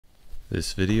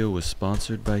This video was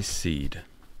sponsored by Seed.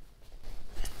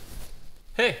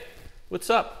 Hey, what's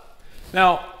up?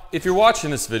 Now, if you're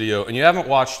watching this video and you haven't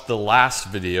watched the last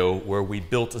video where we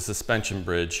built a suspension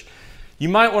bridge, you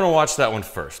might want to watch that one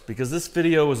first because this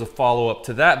video is a follow-up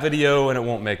to that video and it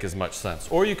won't make as much sense.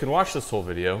 Or you can watch this whole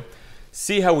video,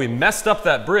 see how we messed up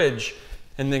that bridge,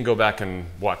 and then go back and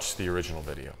watch the original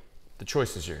video. The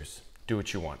choice is yours. Do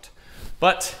what you want.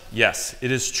 But yes,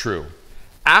 it is true.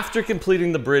 After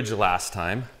completing the bridge last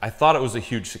time, I thought it was a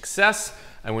huge success.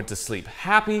 I went to sleep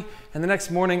happy, and the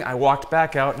next morning I walked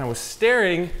back out and I was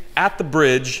staring at the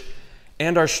bridge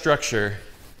and our structure,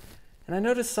 and I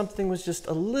noticed something was just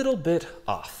a little bit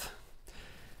off.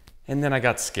 And then I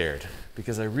got scared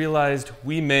because I realized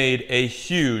we made a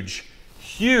huge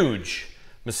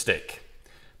mistake.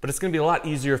 But it's gonna be a lot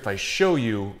easier if I show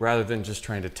you rather than just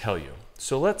trying to tell you.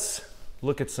 So let's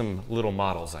look at some little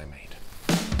models I made.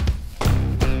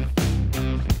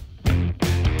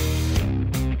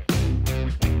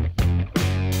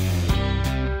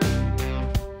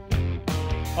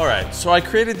 All right, so I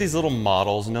created these little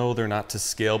models. No, they're not to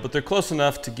scale, but they're close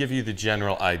enough to give you the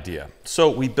general idea. So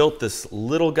we built this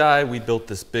little guy, we built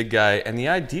this big guy, and the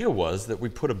idea was that we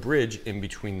put a bridge in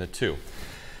between the two.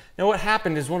 Now what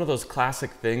happened is one of those classic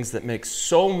things that makes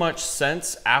so much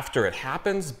sense after it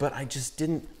happens, but I just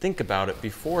didn't think about it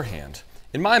beforehand.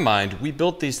 In my mind, we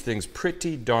built these things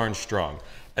pretty darn strong.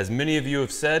 As many of you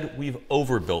have said, we've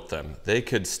overbuilt them. They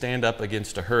could stand up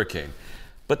against a hurricane.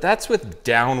 But that's with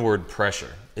downward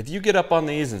pressure. If you get up on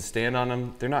these and stand on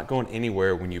them, they're not going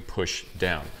anywhere when you push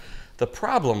down. The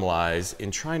problem lies in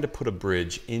trying to put a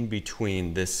bridge in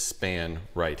between this span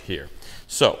right here.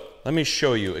 So let me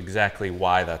show you exactly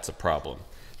why that's a problem.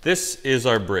 This is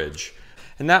our bridge,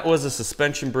 and that was a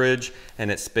suspension bridge,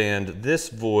 and it spanned this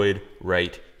void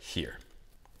right here.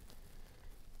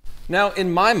 Now, in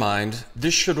my mind,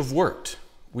 this should have worked.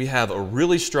 We have a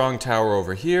really strong tower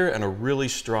over here and a really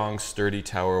strong, sturdy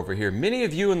tower over here. Many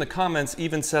of you in the comments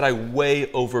even said I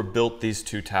way overbuilt these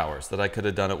two towers, that I could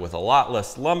have done it with a lot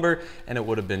less lumber and it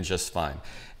would have been just fine.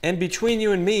 And between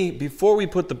you and me, before we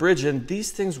put the bridge in,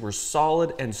 these things were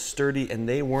solid and sturdy and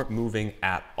they weren't moving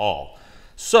at all.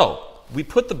 So we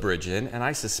put the bridge in and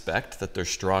I suspect that they're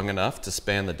strong enough to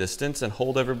span the distance and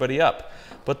hold everybody up.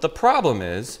 But the problem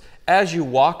is, as you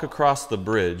walk across the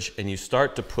bridge and you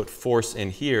start to put force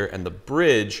in here and the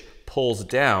bridge pulls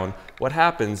down, what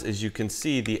happens is you can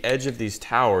see the edge of these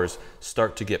towers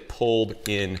start to get pulled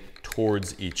in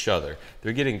towards each other.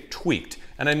 They're getting tweaked.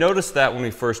 And I noticed that when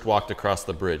we first walked across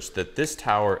the bridge, that this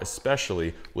tower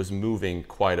especially was moving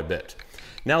quite a bit.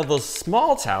 Now the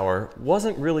small tower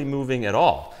wasn't really moving at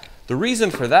all. The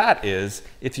reason for that is,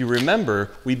 if you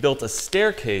remember, we built a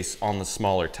staircase on the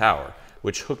smaller tower,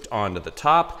 which hooked onto the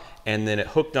top, and then it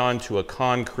hooked onto a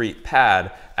concrete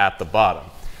pad at the bottom.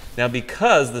 Now,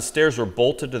 because the stairs were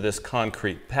bolted to this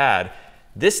concrete pad,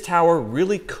 this tower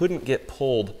really couldn't get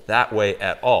pulled that way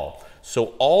at all.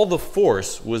 So all the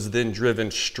force was then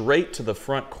driven straight to the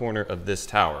front corner of this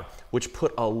tower, which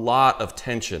put a lot of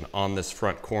tension on this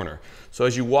front corner. So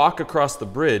as you walk across the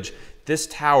bridge, this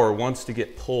tower wants to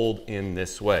get pulled in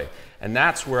this way. And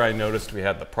that's where I noticed we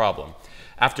had the problem.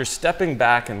 After stepping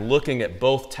back and looking at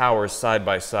both towers side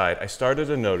by side, I started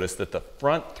to notice that the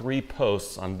front three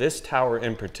posts on this tower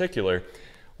in particular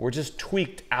were just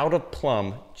tweaked out of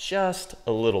plumb just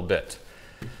a little bit.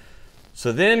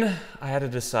 So then I had to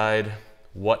decide,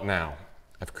 what now?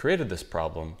 I've created this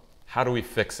problem. How do we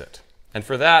fix it? And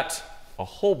for that, a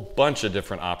whole bunch of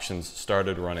different options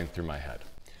started running through my head.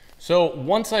 So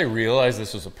once I realized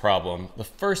this was a problem, the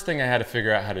first thing I had to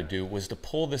figure out how to do was to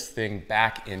pull this thing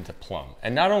back into plumb.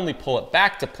 And not only pull it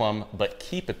back to plumb, but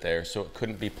keep it there so it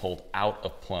couldn't be pulled out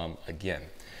of plumb again.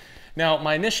 Now,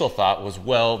 my initial thought was,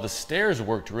 well, the stairs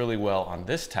worked really well on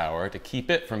this tower to keep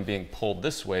it from being pulled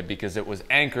this way because it was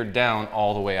anchored down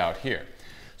all the way out here.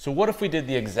 So what if we did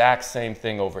the exact same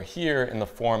thing over here in the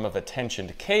form of a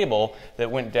tensioned cable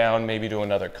that went down maybe to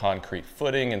another concrete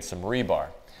footing and some rebar?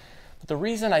 But the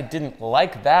reason I didn't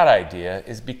like that idea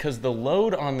is because the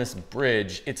load on this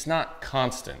bridge, it's not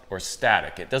constant or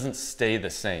static. It doesn't stay the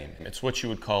same. It's what you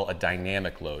would call a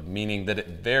dynamic load, meaning that it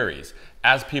varies.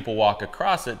 As people walk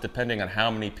across it, depending on how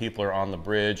many people are on the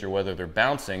bridge or whether they're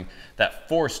bouncing, that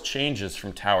force changes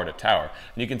from tower to tower.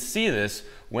 And you can see this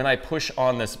when I push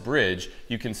on this bridge,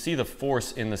 you can see the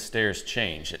force in the stairs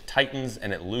change. It tightens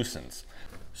and it loosens.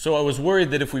 So I was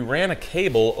worried that if we ran a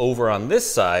cable over on this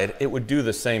side, it would do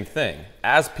the same thing.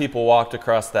 As people walked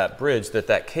across that bridge,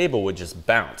 that cable would just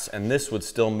bounce, and this would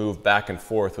still move back and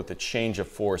forth with a change of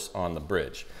force on the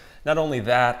bridge. Not only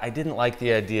that, I didn't like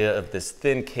the idea of this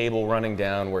thin cable running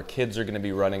down where kids are going to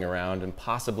be running around and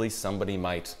possibly somebody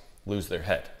might lose their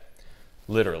head,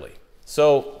 literally.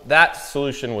 So that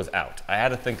solution was out. I had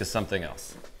to think of something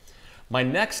else. My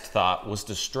next thought was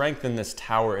to strengthen this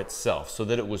tower itself so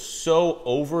that it was so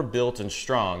overbuilt and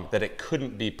strong that it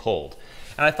couldn't be pulled.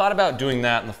 And I thought about doing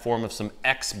that in the form of some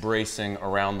X bracing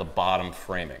around the bottom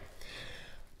framing.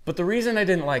 But the reason I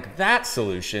didn't like that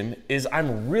solution is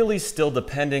I'm really still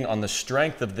depending on the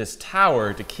strength of this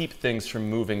tower to keep things from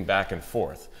moving back and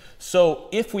forth. So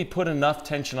if we put enough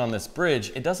tension on this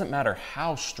bridge, it doesn't matter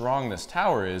how strong this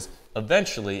tower is,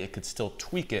 eventually it could still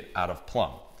tweak it out of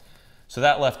plumb. So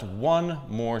that left one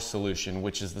more solution,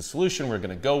 which is the solution we're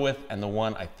gonna go with and the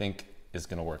one I think is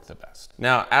gonna work the best.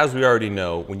 Now, as we already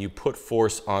know, when you put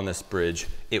force on this bridge,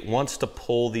 it wants to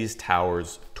pull these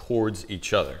towers towards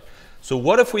each other. So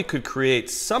what if we could create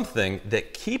something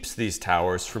that keeps these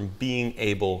towers from being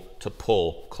able to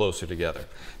pull closer together?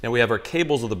 Now we have our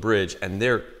cables of the bridge and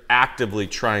they're actively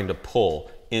trying to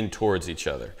pull in towards each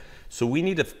other. So we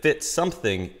need to fit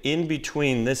something in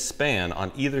between this span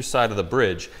on either side of the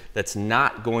bridge that's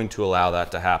not going to allow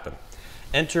that to happen.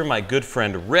 Enter my good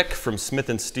friend Rick from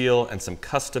Smith & Steel and some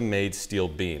custom-made steel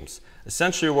beams.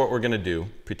 Essentially what we're gonna do,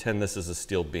 pretend this is a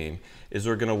steel beam, is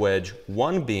we're gonna wedge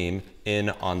one beam in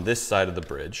on this side of the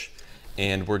bridge,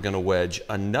 and we're gonna wedge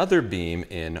another beam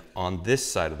in on this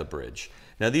side of the bridge.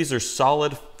 Now these are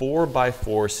solid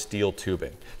 4x4 steel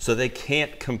tubing, so they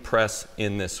can't compress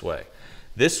in this way.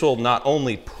 This will not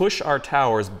only push our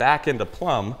towers back into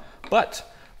plumb,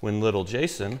 but when little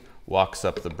Jason walks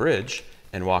up the bridge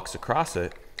and walks across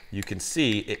it, you can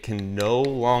see it can no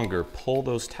longer pull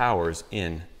those towers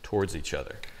in towards each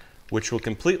other, which will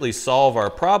completely solve our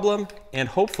problem and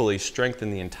hopefully strengthen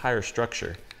the entire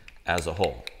structure as a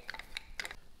whole.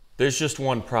 There's just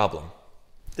one problem.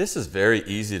 This is very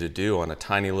easy to do on a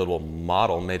tiny little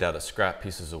model made out of scrap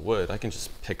pieces of wood. I can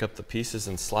just pick up the pieces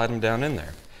and slide them down in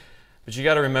there. But you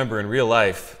gotta remember, in real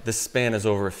life, this span is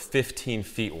over 15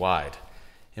 feet wide,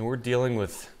 and we're dealing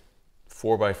with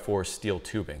 4x4 steel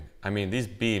tubing. I mean, these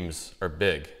beams are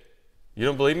big. You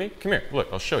don't believe me? Come here, look,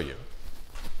 I'll show you.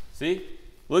 See?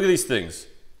 Look at these things.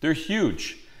 They're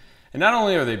huge. And not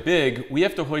only are they big, we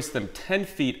have to hoist them 10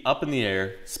 feet up in the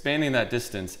air, spanning that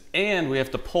distance, and we have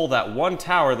to pull that one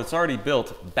tower that's already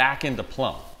built back into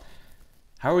plumb.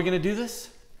 How are we gonna do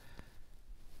this?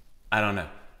 I don't know.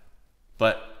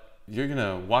 But you're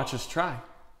gonna watch us try.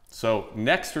 So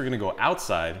next we're gonna go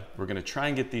outside. We're gonna try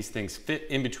and get these things fit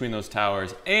in between those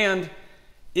towers. And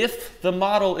if the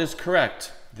model is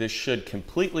correct, this should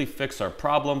completely fix our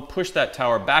problem, push that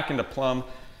tower back into plumb,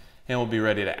 and we'll be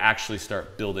ready to actually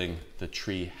start building the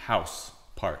tree house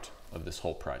part of this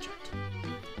whole project.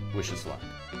 Wish us luck.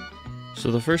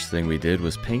 So the first thing we did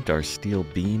was paint our steel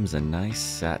beams a nice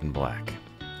satin black.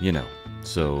 You know,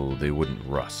 so they wouldn't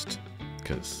rust,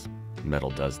 because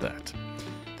metal does that.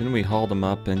 Then we hauled them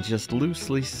up and just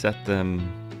loosely set them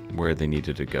where they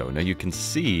needed to go. Now you can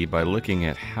see by looking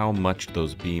at how much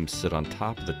those beams sit on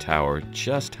top of the tower,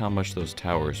 just how much those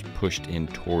towers pushed in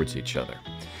towards each other.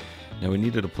 Now we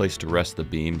needed a place to rest the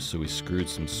beams, so we screwed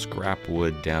some scrap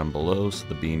wood down below so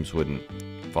the beams wouldn't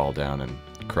fall down and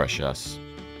crush us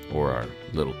or our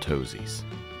little toesies.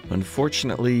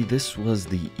 Unfortunately, this was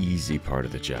the easy part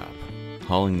of the job,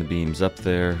 hauling the beams up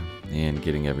there and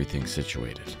getting everything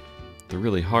situated. The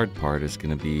really hard part is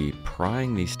going to be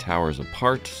prying these towers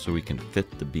apart so we can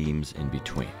fit the beams in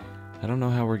between. I don't know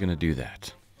how we're going to do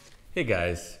that. Hey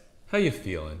guys, how you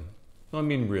feeling? Well, I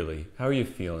mean, really, how are you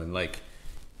feeling? Like,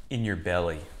 in your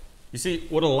belly. You see,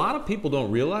 what a lot of people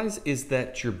don't realize is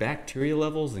that your bacteria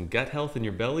levels and gut health in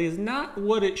your belly is not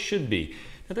what it should be.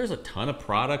 Now, there's a ton of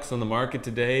products on the market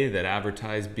today that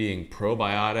advertise being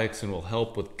probiotics and will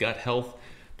help with gut health,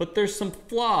 but there's some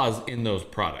flaws in those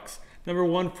products. Number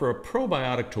one, for a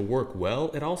probiotic to work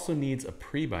well, it also needs a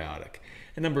prebiotic.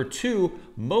 And number two,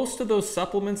 most of those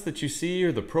supplements that you see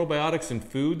or the probiotics in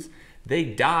foods, they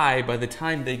die by the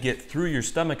time they get through your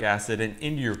stomach acid and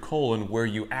into your colon, where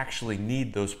you actually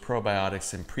need those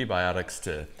probiotics and prebiotics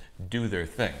to do their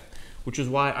thing. Which is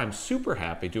why I'm super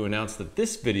happy to announce that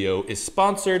this video is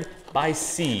sponsored by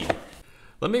Seed.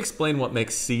 Let me explain what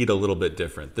makes Seed a little bit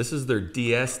different. This is their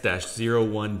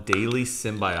DS-01 Daily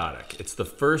Symbiotic. It's the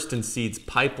first in Seed's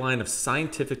pipeline of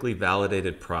scientifically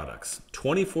validated products.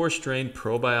 24-strain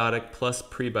probiotic plus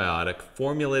prebiotic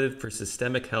formulated for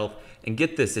systemic health. And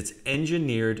get this, it's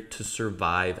engineered to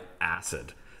survive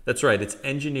acid. That's right, it's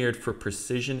engineered for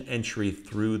precision entry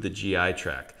through the GI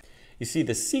tract. You see,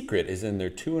 the secret is in their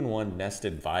 2-in-1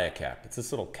 nested ViaCap. It's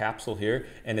this little capsule here,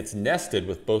 and it's nested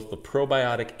with both the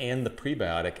probiotic and the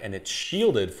prebiotic, and it's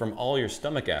shielded from all your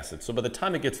stomach acid. So by the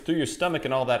time it gets through your stomach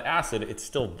and all that acid, it's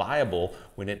still viable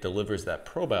when it delivers that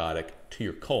probiotic to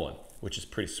your colon, which is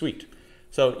pretty sweet.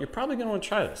 So you're probably gonna wanna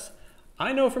try this.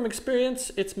 I know from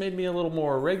experience, it's made me a little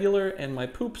more regular and my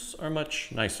poops are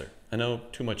much nicer. I know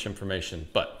too much information,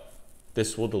 but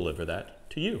this will deliver that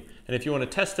to you. And if you want to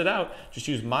test it out, just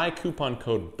use my coupon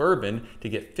code Bourbon to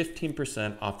get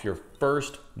 15% off your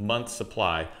first month's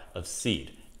supply of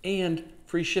seed and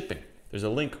free shipping. There's a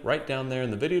link right down there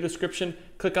in the video description.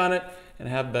 Click on it and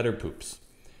have better poops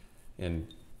and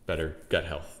better gut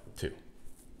health too.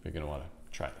 You're going to want to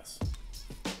try this.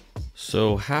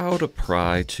 So how to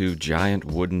pry two giant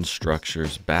wooden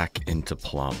structures back into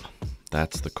plumb?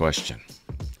 That's the question.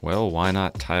 Well, why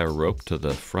not tie a rope to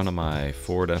the front of my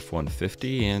Ford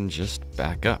F-150 and just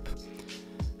back up?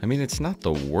 I mean, it's not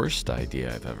the worst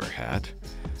idea I've ever had.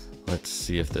 Let's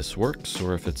see if this works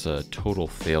or if it's a total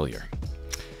failure.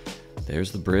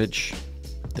 There's the bridge.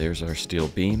 There's our steel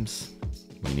beams.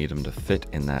 We need them to fit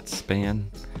in that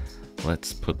span.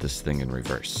 Let's put this thing in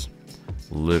reverse.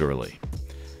 Literally.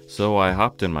 So I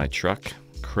hopped in my truck.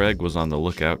 Craig was on the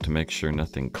lookout to make sure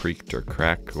nothing creaked or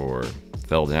cracked or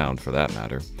fell down for that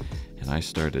matter, and I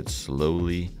started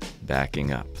slowly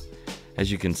backing up. As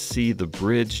you can see, the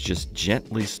bridge just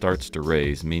gently starts to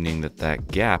raise, meaning that that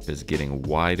gap is getting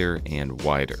wider and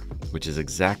wider, which is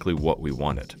exactly what we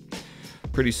wanted.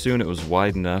 Pretty soon it was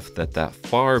wide enough that that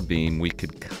far beam we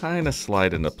could kind of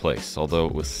slide into place, although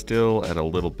it was still at a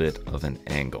little bit of an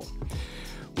angle.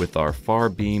 With our far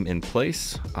beam in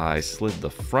place, I slid the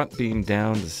front beam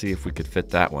down to see if we could fit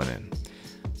that one in.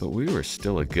 But we were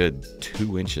still a good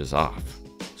 2 inches off.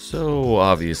 So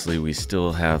obviously we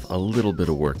still have a little bit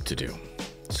of work to do.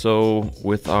 So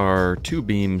with our 2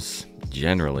 beams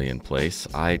generally in place,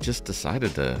 I just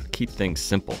decided to keep things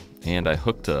simple. And I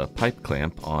hooked a pipe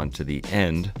clamp onto the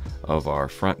end of our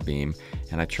front beam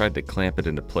and I tried to clamp it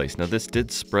into place. Now this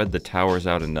did spread the towers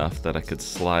out enough that I could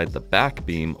slide the back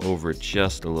beam over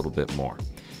just a little bit more.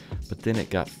 But then it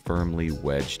got firmly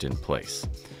wedged in place.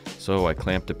 So I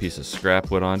clamped a piece of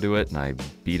scrap wood onto it and I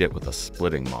beat it with a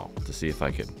splitting maul to see if I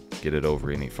could get it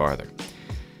over any farther.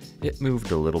 It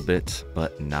moved a little bit,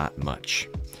 but not much.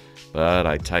 But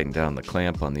I tightened down the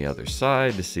clamp on the other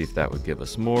side to see if that would give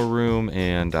us more room,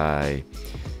 and I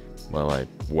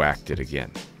whacked it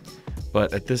again.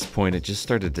 But at this point it just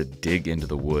started to dig into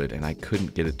the wood and I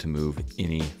couldn't get it to move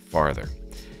any farther.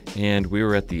 And we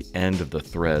were at the end of the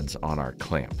threads on our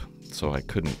clamp, so I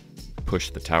couldn't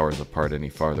push the towers apart any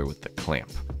farther with the clamp.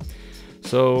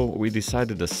 So we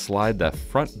decided to slide that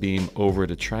front beam over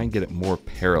to try and get it more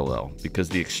parallel because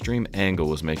the extreme angle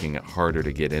was making it harder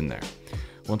to get in there.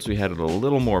 Once we had it a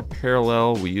little more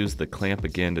parallel, we used the clamp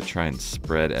again to try and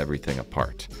spread everything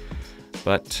apart.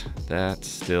 But that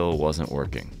still wasn't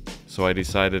working. So I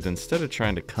decided instead of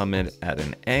trying to come in at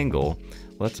an angle,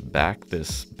 let's back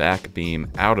this back beam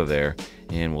out of there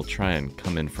and we'll try and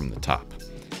come in from the top.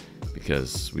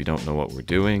 Because we don't know what we're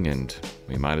doing and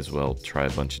we might as well try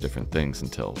a bunch of different things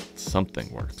until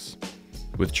something works.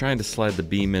 With trying to slide the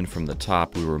beam in from the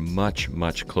top, we were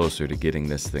much closer to getting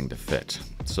this thing to fit.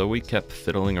 So we kept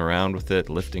fiddling around with it,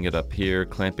 lifting it up here,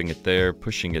 clamping it there,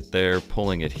 pushing it there,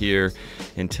 pulling it here,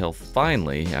 until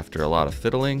finally, after a lot of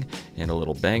fiddling and a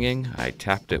little banging, I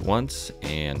tapped it once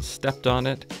and stepped on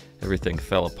it. Everything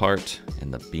fell apart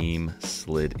and the beam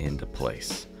slid into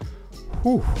place.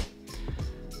 Whew!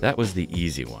 That was the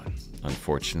easy one,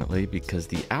 unfortunately, because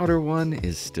the outer one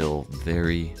is still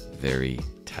very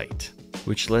tight.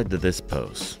 Which led to this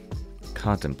pose.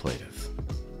 Contemplative.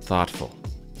 Thoughtful.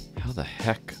 How the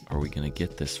heck are we going to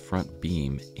get this front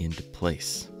beam into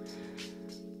place?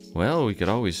 Well, we could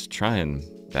always try and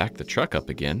back the truck up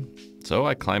again. So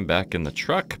I climbed back in the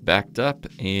truck, backed up,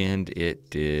 and it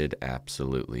did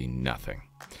absolutely nothing.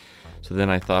 So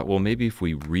then I thought, well, maybe if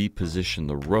we reposition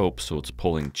the rope so it's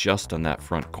pulling just on that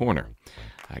front corner.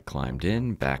 I climbed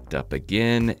in, backed up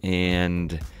again,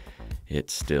 and it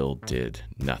still did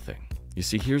nothing. You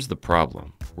see, here's the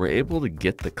problem. We're able to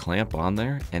get the clamp on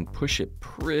there and push it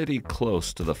pretty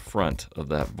close to the front of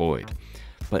that void,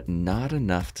 but not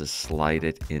enough to slide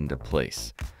it into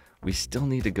place. We still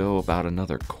need to go about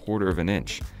another 1/4 of an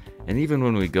inch. And even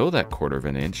when we go that 1/4 of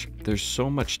an inch, there's so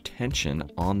much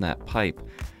tension on that pipe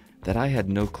that I had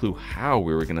no clue how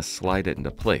we were going to slide it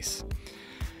into place.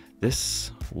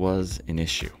 This was an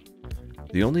issue.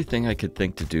 The only thing I could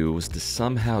think to do was to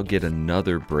somehow get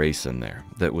another brace in there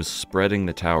that was spreading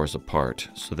the towers apart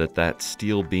so that that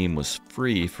steel beam was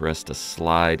free for us to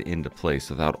slide into place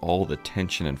without all the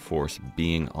tension and force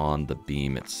being on the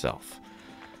beam itself.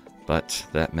 But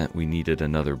that meant we needed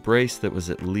another brace that was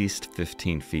at least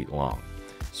 15 feet long.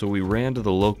 So we ran to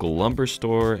the local lumber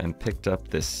store and picked up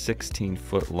this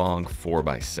 16-foot long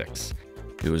 4x6.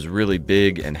 It was really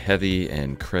big and heavy,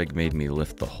 and Craig made me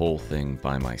lift the whole thing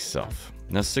by myself.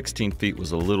 Now 16 feet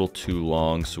was a little too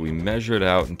long, so we measured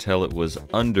out until it was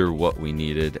under what we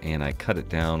needed, and I cut it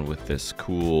down with this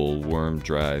cool worm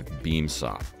drive beam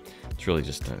saw. It's really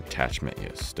just an attachment you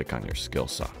stick on your skill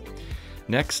saw.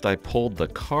 Next, I pulled the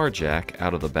car jack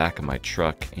out of the back of my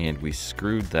truck, and we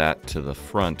screwed that to the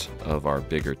front of our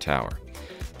bigger tower.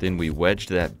 Then we wedged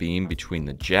that beam between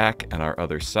the jack and our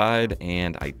other side,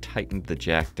 and I tightened the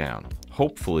jack down,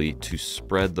 hopefully to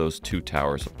spread those two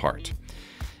towers apart.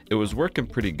 It was working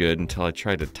pretty good until I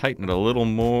tried to tighten it a little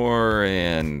more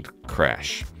and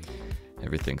crash.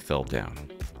 Everything fell down.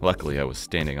 Luckily, I was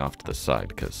standing off to the side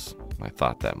because I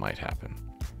thought that might happen.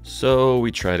 So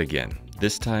we tried again.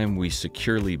 This time we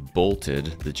securely bolted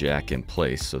the jack in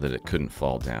place so that it couldn't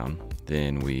fall down.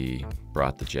 Then we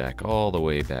brought the jack all the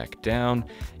way back down,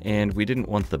 and we didn't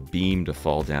want the beam to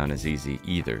fall down as easy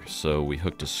either, so we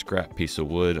hooked a scrap piece of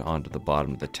wood onto the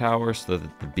bottom of the tower so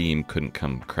that the beam couldn't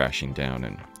come crashing down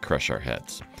and crush our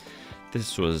heads.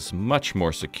 This was much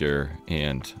more secure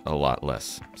and a lot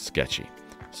less sketchy,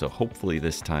 so hopefully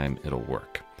this time it'll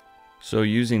work. So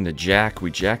using the jack, we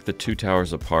jacked the two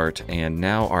towers apart, and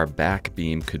now our back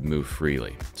beam could move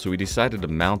freely. So we decided to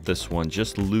mount this one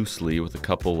just loosely with a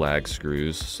couple lag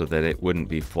screws so that it wouldn't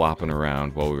be flopping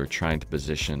around while we were trying to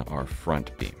position our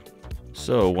front beam.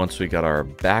 So once we got our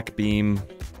back beam,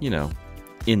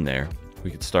 in there,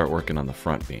 we could start working on the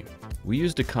front beam. We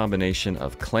used a combination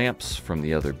of clamps from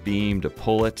the other beam to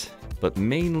pull it, but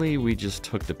mainly we just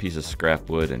hooked a piece of scrap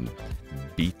wood and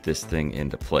beat this thing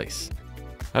into place.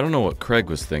 I don't know what Craig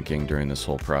was thinking during this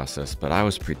whole process, but I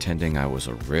was pretending I was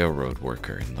a railroad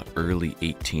worker in the early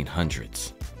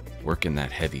 1800s, working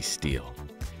that heavy steel.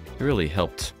 It really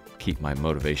helped keep my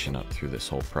motivation up through this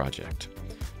whole project.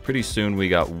 Pretty soon we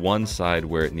got one side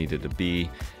where it needed to be,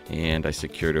 and I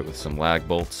secured it with some lag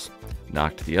bolts,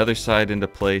 knocked the other side into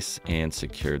place, and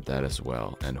secured that as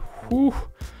well. And whew,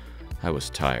 I was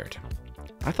tired.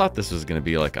 I thought this was going to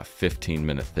be like a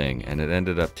 15-minute thing, and it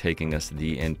ended up taking us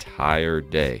the entire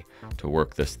day to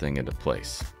work this thing into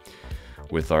place.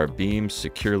 With our beams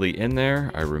securely in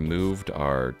there, I removed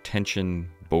our tension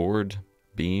board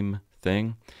beam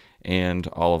thing and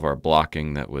all of our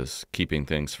blocking that was keeping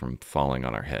things from falling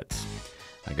on our heads.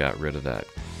 I got rid of that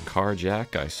car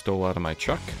jack I stole out of my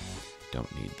truck.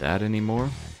 Don't need that anymore.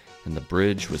 And the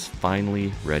bridge was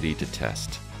finally ready to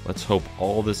test. Let's hope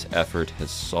all this effort has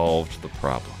solved the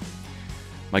problem.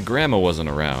 My grandma wasn't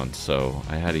around, so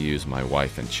I had to use my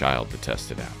wife and child to test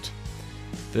it out.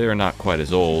 They're not quite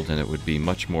as old, and it would be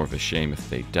much more of a shame if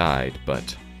they died,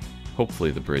 but hopefully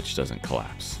the bridge doesn't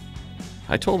collapse.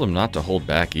 I told them not to hold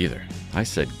back either. I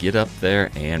said get up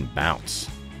there and bounce.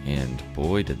 And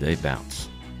boy did they bounce.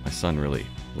 My son really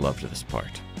loved this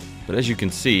part. But as you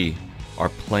can see, our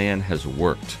plan has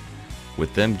worked.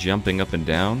 With them jumping up and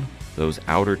down, those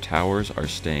outer towers are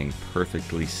staying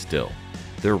perfectly still.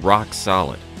 They're rock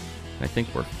solid. I think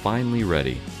we're finally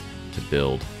ready to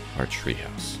build our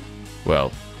treehouse.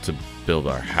 Well, to build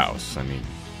our house. I mean,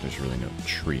 there's really no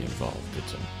tree involved.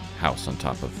 It's a house on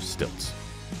top of stilts.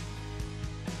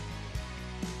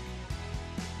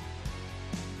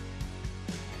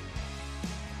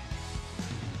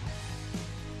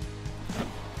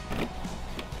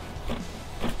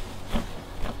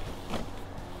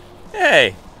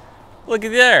 Hey! Looky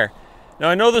there. Now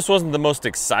I know this wasn't the most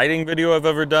exciting video I've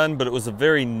ever done, but it was a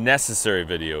very necessary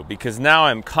video because now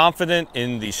I'm confident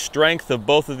in the strength of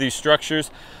both of these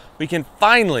structures. We can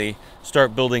finally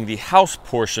start building the house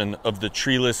portion of the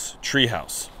treeless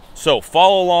treehouse. So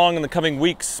follow along in the coming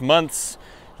weeks, months,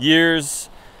 years,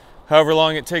 however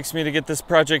long it takes me to get this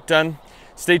project done.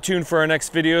 Stay tuned for our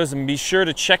next videos and be sure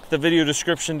to check the video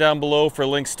description down below for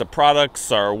links to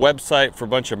products, our website for a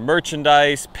bunch of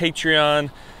merchandise,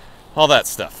 Patreon, all that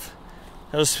stuff.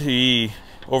 I'll just be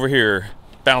over here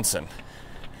bouncing.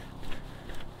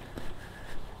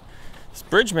 This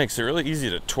bridge makes it really easy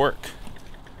to twerk.